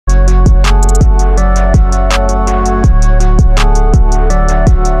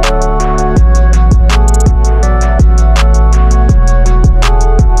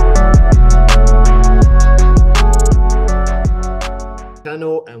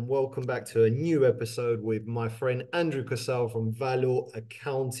and welcome back to a new episode with my friend Andrew Casal from Valor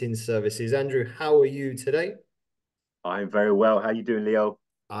Accounting Services. Andrew, how are you today? I'm very well. How you doing, Leo?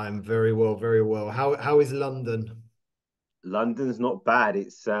 I'm very well, very well. How is London? London's not bad.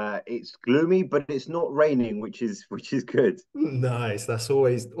 It's gloomy, but it's not raining, which is good. Nice. That's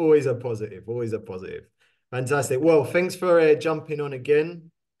always a positive, always a positive. Fantastic. Well, thanks for jumping on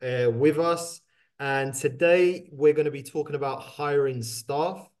again with us. And today we're going to be talking about hiring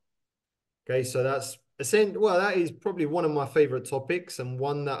staff. Okay, so that is probably one of my favorite topics and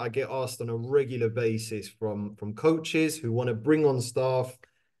one that I get asked on a regular basis from coaches who want to bring on staff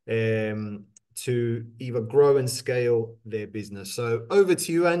um, to either grow and scale their business. So over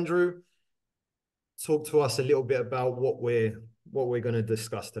to you, Andrew. Talk to us a little bit about what we're going to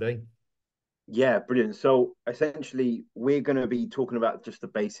discuss today. Yeah, brilliant. So essentially, we're going to be talking about just the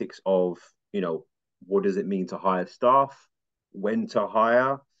basics of, what does it mean to hire staff, when to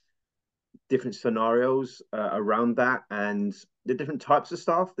hire, different scenarios around that, and the different types of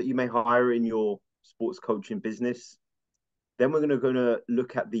staff that you may hire in your sports coaching business. Then we're going to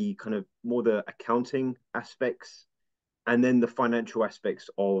look at the kind of more the accounting aspects and then the financial aspects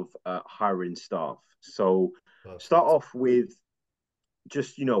of hiring staff. So start Perfect. off with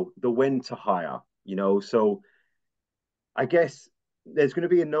just the when to hire. So I guess there's going to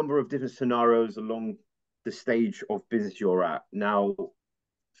be a number of different scenarios along the stage of business you're at. Now,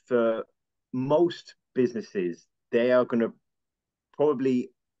 for most businesses, they are going to probably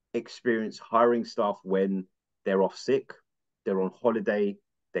experience hiring staff when they're off sick, they're on holiday,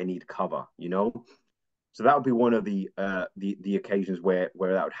 they need cover. So that would be one of the occasions where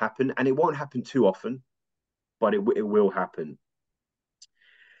that would happen, and it won't happen too often, but it will happen.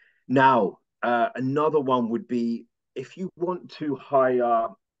 Now, another one would be if you want to hire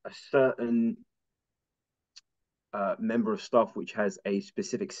a certain member of staff which has a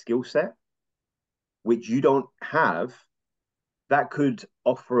specific skill set which you don't have, that could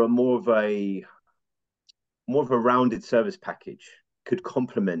offer a more of a rounded service package, could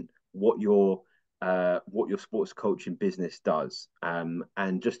complement what your sports coaching business does, and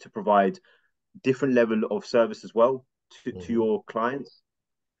just to provide different level of service as well to Mhm. your clients.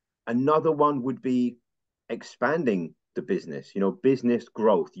 Another one would be expanding the business. Business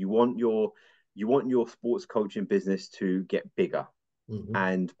growth. You want your sports coaching business to get bigger, Mhm.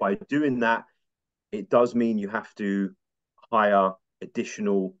 and by doing that, it does mean you have to hire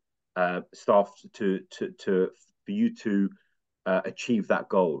additional staff to for you to achieve that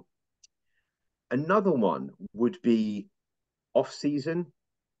goal. Another one would be off season.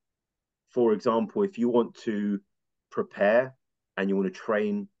 For example, if you want to prepare and you want to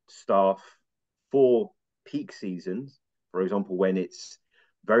train staff for peak seasons, for example, when it's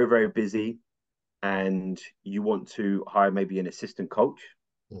very, very busy and you want to hire maybe an assistant coach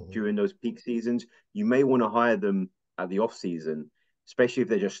Mhm. during those peak seasons, you may want to hire them at the off season, especially if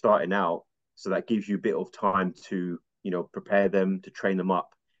they're just starting out. So that gives you a bit of time to, prepare them, to train them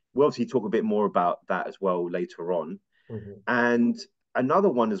up. We'll obviously talk a bit more about that as well later on. Mhm. And another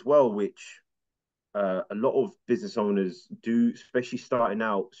one as well, which a lot of business owners do, especially starting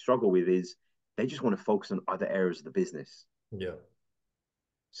out, struggle with is they just want to focus on other areas of the business. Yeah.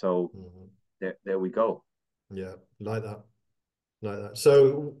 So Mhm. there we go. Yeah. Like that. Like that.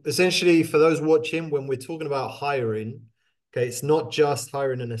 So essentially, for those watching, when we're talking about hiring, okay, it's not just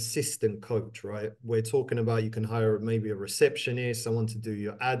hiring an assistant coach, right? We're talking about you can hire maybe a receptionist, someone to do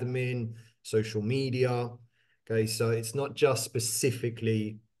your admin, social media. Okay, so it's not just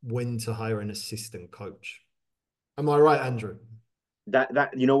specifically when to hire an assistant coach. Am I right, Andrew?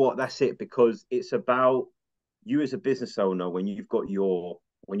 That you know what, that's it, because it's about you as a business owner. When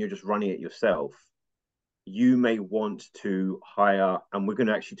you're just running it yourself, you may want to hire, and we're going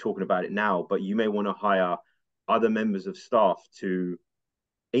to actually talking about it now, but you may want to hire other members of staff to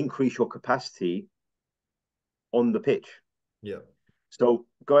increase your capacity on the pitch. Yeah. So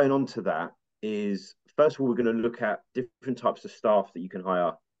going on to that is, first of all, we're going to look at different types of staff that you can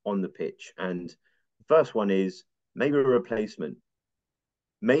hire on the pitch. And the first one is maybe a replacement.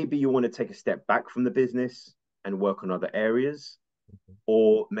 Maybe you want to take a step back from the business and work on other areas,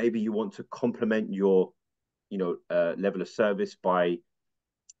 or maybe you want to complement your level of service by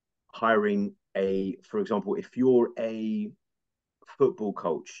hiring for example, if you're a football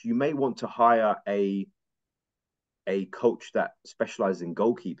coach, you may want to hire a coach that specializes in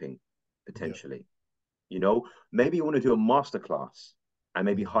goalkeeping Yeah. potentially. Maybe you want to do a masterclass and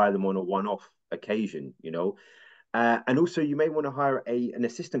maybe Mhm. hire them on a one-off occasion. And also you may want to hire an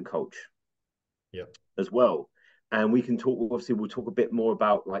assistant coach Yeah. as well. And we can talk, obviously we'll talk a bit more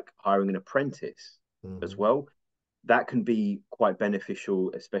about like hiring an apprentice as Mhm. well. that can be quite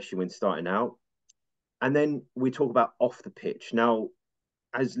beneficial, especially when starting out. And then we talk about off the pitch. Now,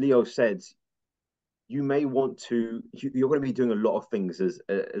 as Leo said, you may want to, you're going to be doing a lot of things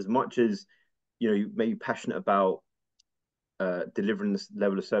as much as, you may be passionate about delivering this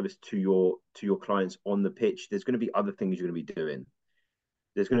level of service to your clients on the pitch. There's going to be other things you're going to be doing.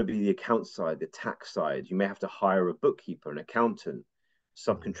 There's going to be the account side, the tax side. You may have to hire a bookkeeper, an accountant, Mm.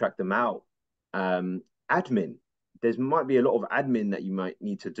 subcontract them out. Admin. There might be a lot of admin that you might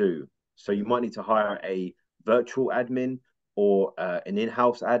need to do. So you Yeah. might need to hire a virtual admin or an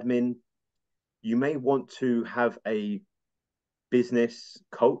in-house admin. You may want to have a business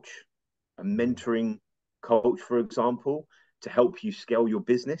coach, a Mm. mentoring coach, for example, to help you scale your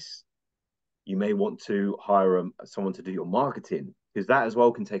business. You may want to hire someone to do your marketing because that as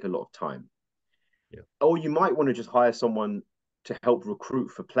well can take a lot of time. Yeah. Or you might want to just hire someone to help recruit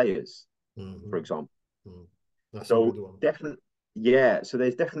for players, for Hmm. example. Mm. That's a So good one. definitely, yeah. So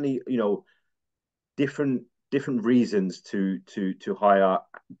there's definitely, different different reasons to hire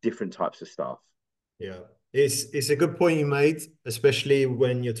different types of staff. Yeah. It's a good point you made, especially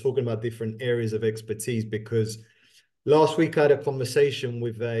when you're talking about different areas of expertise, because last week I had a conversation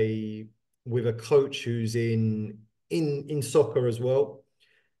with a coach who's in soccer as well,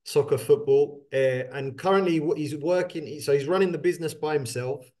 soccer football, and currently he's working. So he's running the business by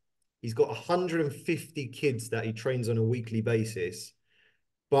himself. He's got 150 kids that he trains on a weekly basis,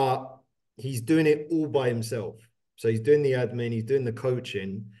 but he's doing it all by himself. So he's doing the admin, he's doing the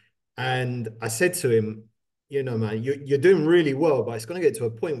coaching, and I said to him, man, you're doing really well, but it's going to get to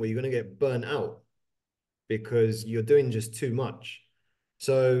a point where you're going to get burnt out because you're doing just too much.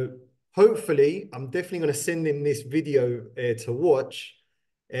 So hopefully, I'm definitely going to send him this video to watch.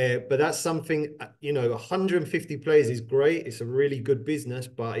 But that's something, 150 players is great. It's a really good business,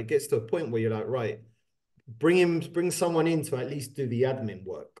 but it gets to a point where you're like, right, bring someone in to at least do the admin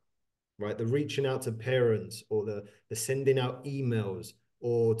work, right? The reaching out to parents or the sending out emails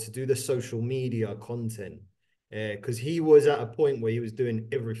or to do the social media content. Because he was at a point where he was doing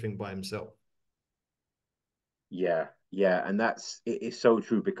everything by himself. Yeah, yeah, and it's so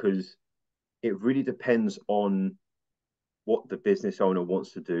true because it really depends on what the business owner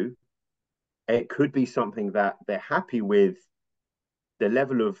wants to do. It could be something that they're happy with the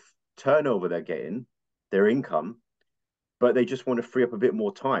level of turnover they're getting, their income, but they just want to free up a bit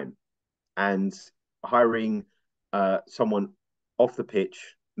more time. And hiring someone off the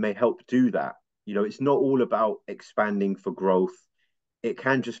pitch may help do that. It's not all about expanding for growth. It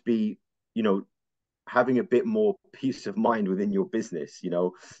can just be, you know, having a bit more peace of mind within your business. Yeah.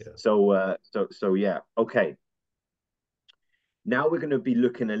 So yeah, okay. Now we're going to be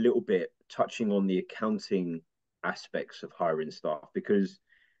looking a little bit, touching on the accounting aspects of hiring staff, because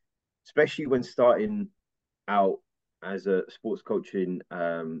especially when starting out as a sports coaching,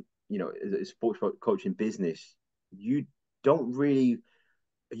 as a sports coaching business, you don't really,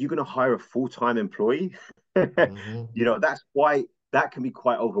 are you going to hire a full-time employee? Mm-hmm. That can be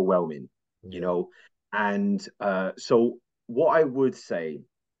quite overwhelming, you Yeah. know. And so what I would say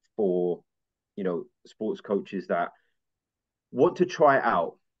for, sports coaches that want to try it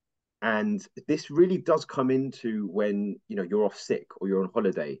out, and this really does come into when, you're off sick or you're on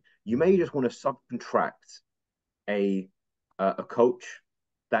holiday, you may Mm-hmm. just want to subcontract a a coach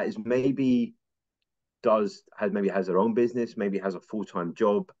that is maybe has their own business, maybe has a full-time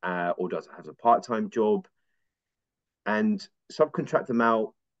job, or does has a part-time job, and subcontract them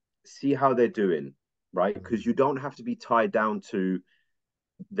out, see how they're doing, right? Because you don't have to be tied down to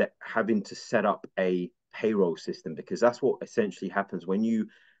that having to set up a payroll system, because that's what essentially happens when you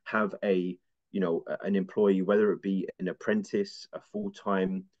have an employee, whether it be an apprentice, a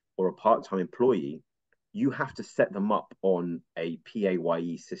full-time, or a part-time employee. You have to set them up on a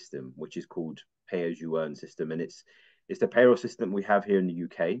PAYE system, which is called pay as you earn system, and it's the payroll system we have here in the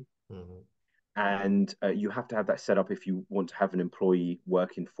UK. Mm-hmm. And you have to have that set up if you want to have an employee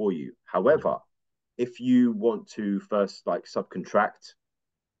working for you. Yeah. However, if you want to first like subcontract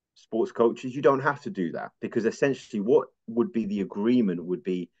sports coaches, you don't have to do that, because essentially what would be the agreement would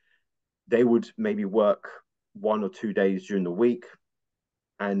be they would maybe work 1 or 2 days during the week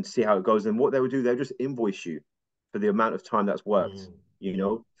and see how it goes. And what they would do, they'll just invoice you for the amount of time that's worked, you Mm-hmm.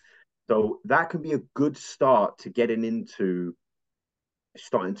 know? So that can be a good start to getting into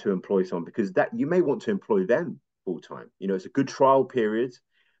starting to employ someone, because that you may want to employ them full time. It's a good trial period,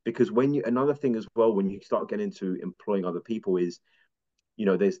 because another thing as well, when you start getting into employing other people is,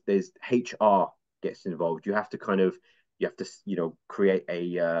 there's HR gets involved. You have to create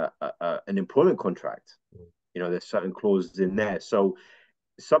an employment contract. There's certain clauses in there. So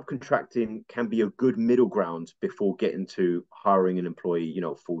subcontracting can be a good middle ground before getting to hiring an employee,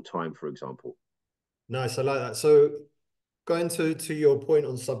 full time, for example. Nice, I like that. So going to your point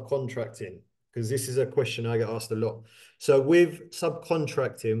on subcontracting, because this is a question I get asked a lot. So with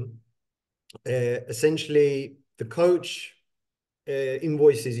subcontracting, essentially the coach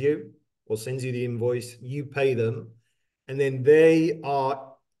invoices you or sends you the invoice, you pay them, and then they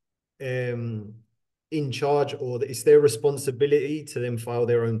are um, in charge, or it's their responsibility to then file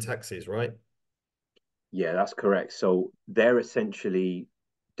their own taxes, right? Yeah, that's correct. So they're essentially,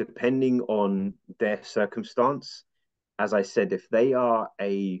 depending on their circumstance, as I said, if they are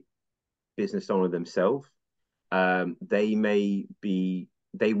a business owner themselves, they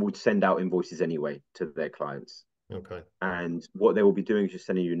would send out invoices anyway to their clients. Okay. And what they will be doing is just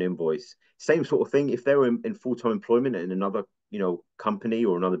sending you an invoice. Same sort of thing. If they were in full-time employment in another, company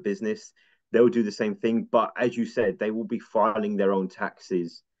or another business, they'll do the same thing. But as you said, they will be filing their own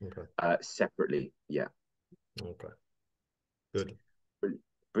taxes Okay. separately. Yeah. Okay. Good.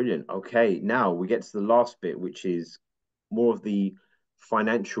 Brilliant. Okay, now we get to the last bit, which is more of the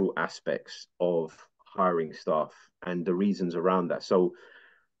financial aspects of hiring staff and the reasons around that. So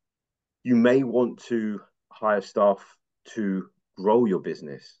you may want to hire staff to grow your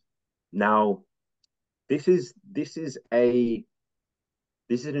business. Now, this is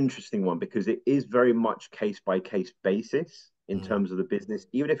an interesting one because it is very much case by case basis in Mm. terms of the business.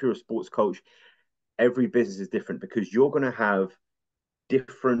 Even if you're a sports coach, every business is different because you're going to have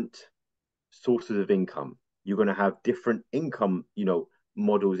different sources of income. You're going to have different income,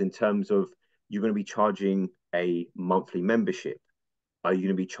 models in terms of you're going to be charging a monthly membership. Are you going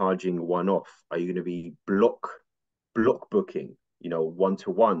to be charging one off? Are you going to be block booking, one to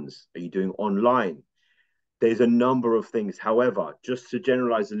ones? Are you doing online? There's a number of things. However, just to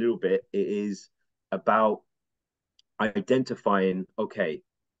generalize a little bit, it is about identifying, okay,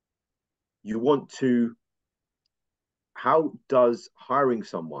 you want to, how does hiring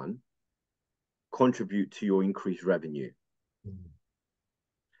someone contribute to your increased revenue? Mm.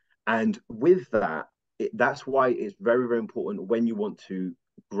 And with that, that's why it's very, very important when you want to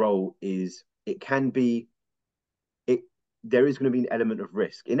grow is it can be it there is going to be an element of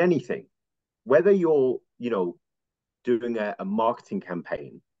risk in anything. Whether you're, doing a marketing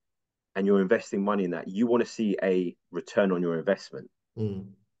campaign and you're investing money in that, you want to see a return on your investment. Mm. Yeah.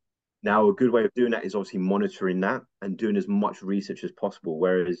 Now, a good way of doing that is obviously monitoring that and doing as much research as possible.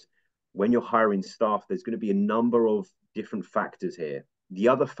 Whereas when you're hiring staff, there's going to be a number of different factors here. The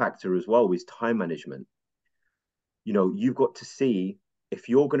other factor as well is time management. You've got to see if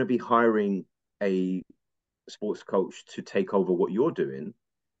you're going to be hiring a sports coach to take over what you're doing,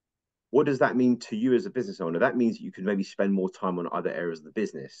 what does that mean to you as a business owner? That means you can maybe spend more time on other areas of the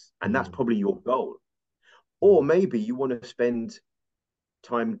business. And that's Mm. probably your goal. Or Mm. maybe you want to spend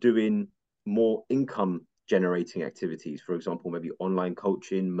time doing more income generating activities, for example, maybe online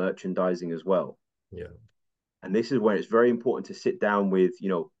coaching, merchandising as well. Yeah. And this is where it's very important to sit down with,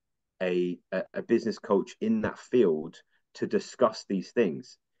 a business coach in that field to discuss these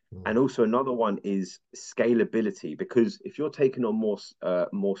things. And Mm. also another one is scalability, because if you're taking on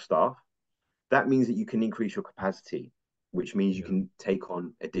more staff, that means that you can increase your capacity, which means you Yeah. can take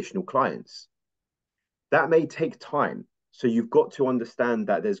on additional clients. That may take time. So you've got to understand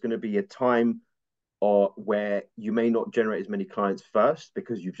that there's going to be a time or where you may not generate as many clients first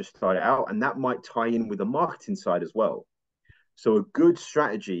because you've just started out, and that might tie in with the marketing side as well. So a good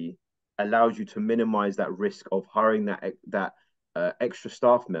strategy allows you to minimize that risk of hiring that extra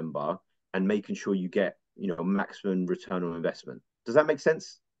staff member and making sure you get maximum return on investment. Does that make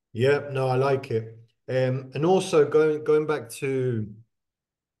sense? Yeah. No, I like it. And also going back to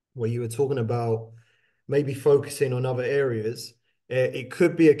where you were talking about maybe focusing on other areas, it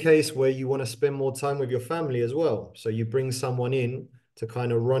could be a case where you want to spend more time with your family as well. So you bring someone in to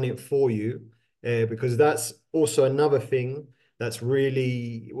kind of run it for you, because that's also another thing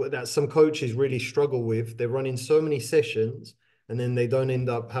that some coaches really struggle with. They're running so many sessions and then they don't end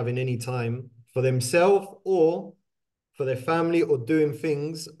up having any time for themselves or for their family or doing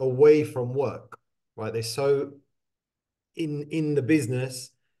things away from work, right? They're so in the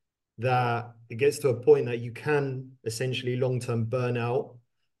business that it gets to a point that you can essentially long-term burn out.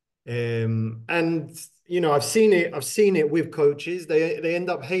 And I've seen it with coaches. They end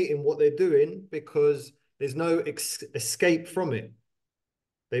up hating what they're doing because there's no escape from it.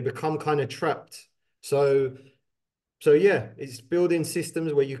 They become kind of trapped. So so yeah, it's building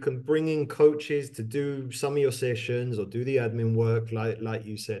systems where you can bring in coaches to do some of your sessions or do the admin work, like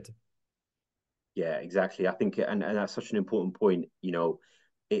you said. Yeah, exactly. I think, and that's such an important point.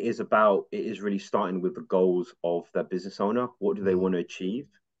 it is really starting with the goals of the business owner. What do they Mm, want to achieve?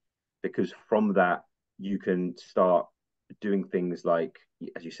 Because from that, you can start doing things like,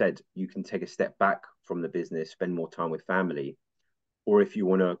 as you said, you can take a step back from the business, spend more time with family. Or if you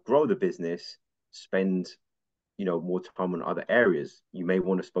want to grow the business, spend more time on other areas. You may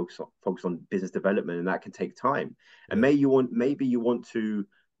want to focus on business development, and that can take time. And yeah, maybe you want to.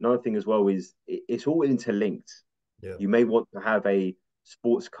 Another thing as well is it's all interlinked. yeah. You may want to have a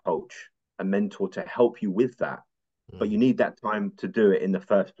sports coach, a mentor to help you with that, but you Mm, need that time to do it in the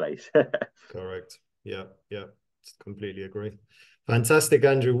first place. correct. Yeah, yeah. Completely agree. Fantastic,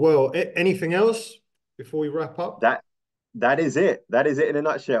 Andrew. Well, anything else before we wrap up? that that is it. That is it in a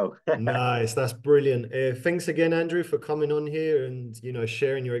nutshell. Nice, that's brilliant. Thanks again, Andrew, for coming on here and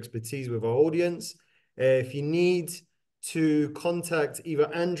sharing your expertise with our audience. If you need to contact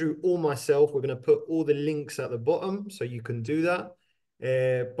either Andrew or myself, we're going to put all the links at the bottom so you can do that.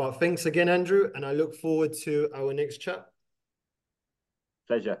 But thanks again, Andrew, and I look forward to our next chat.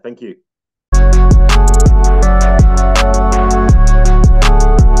 Pleasure. Thank you.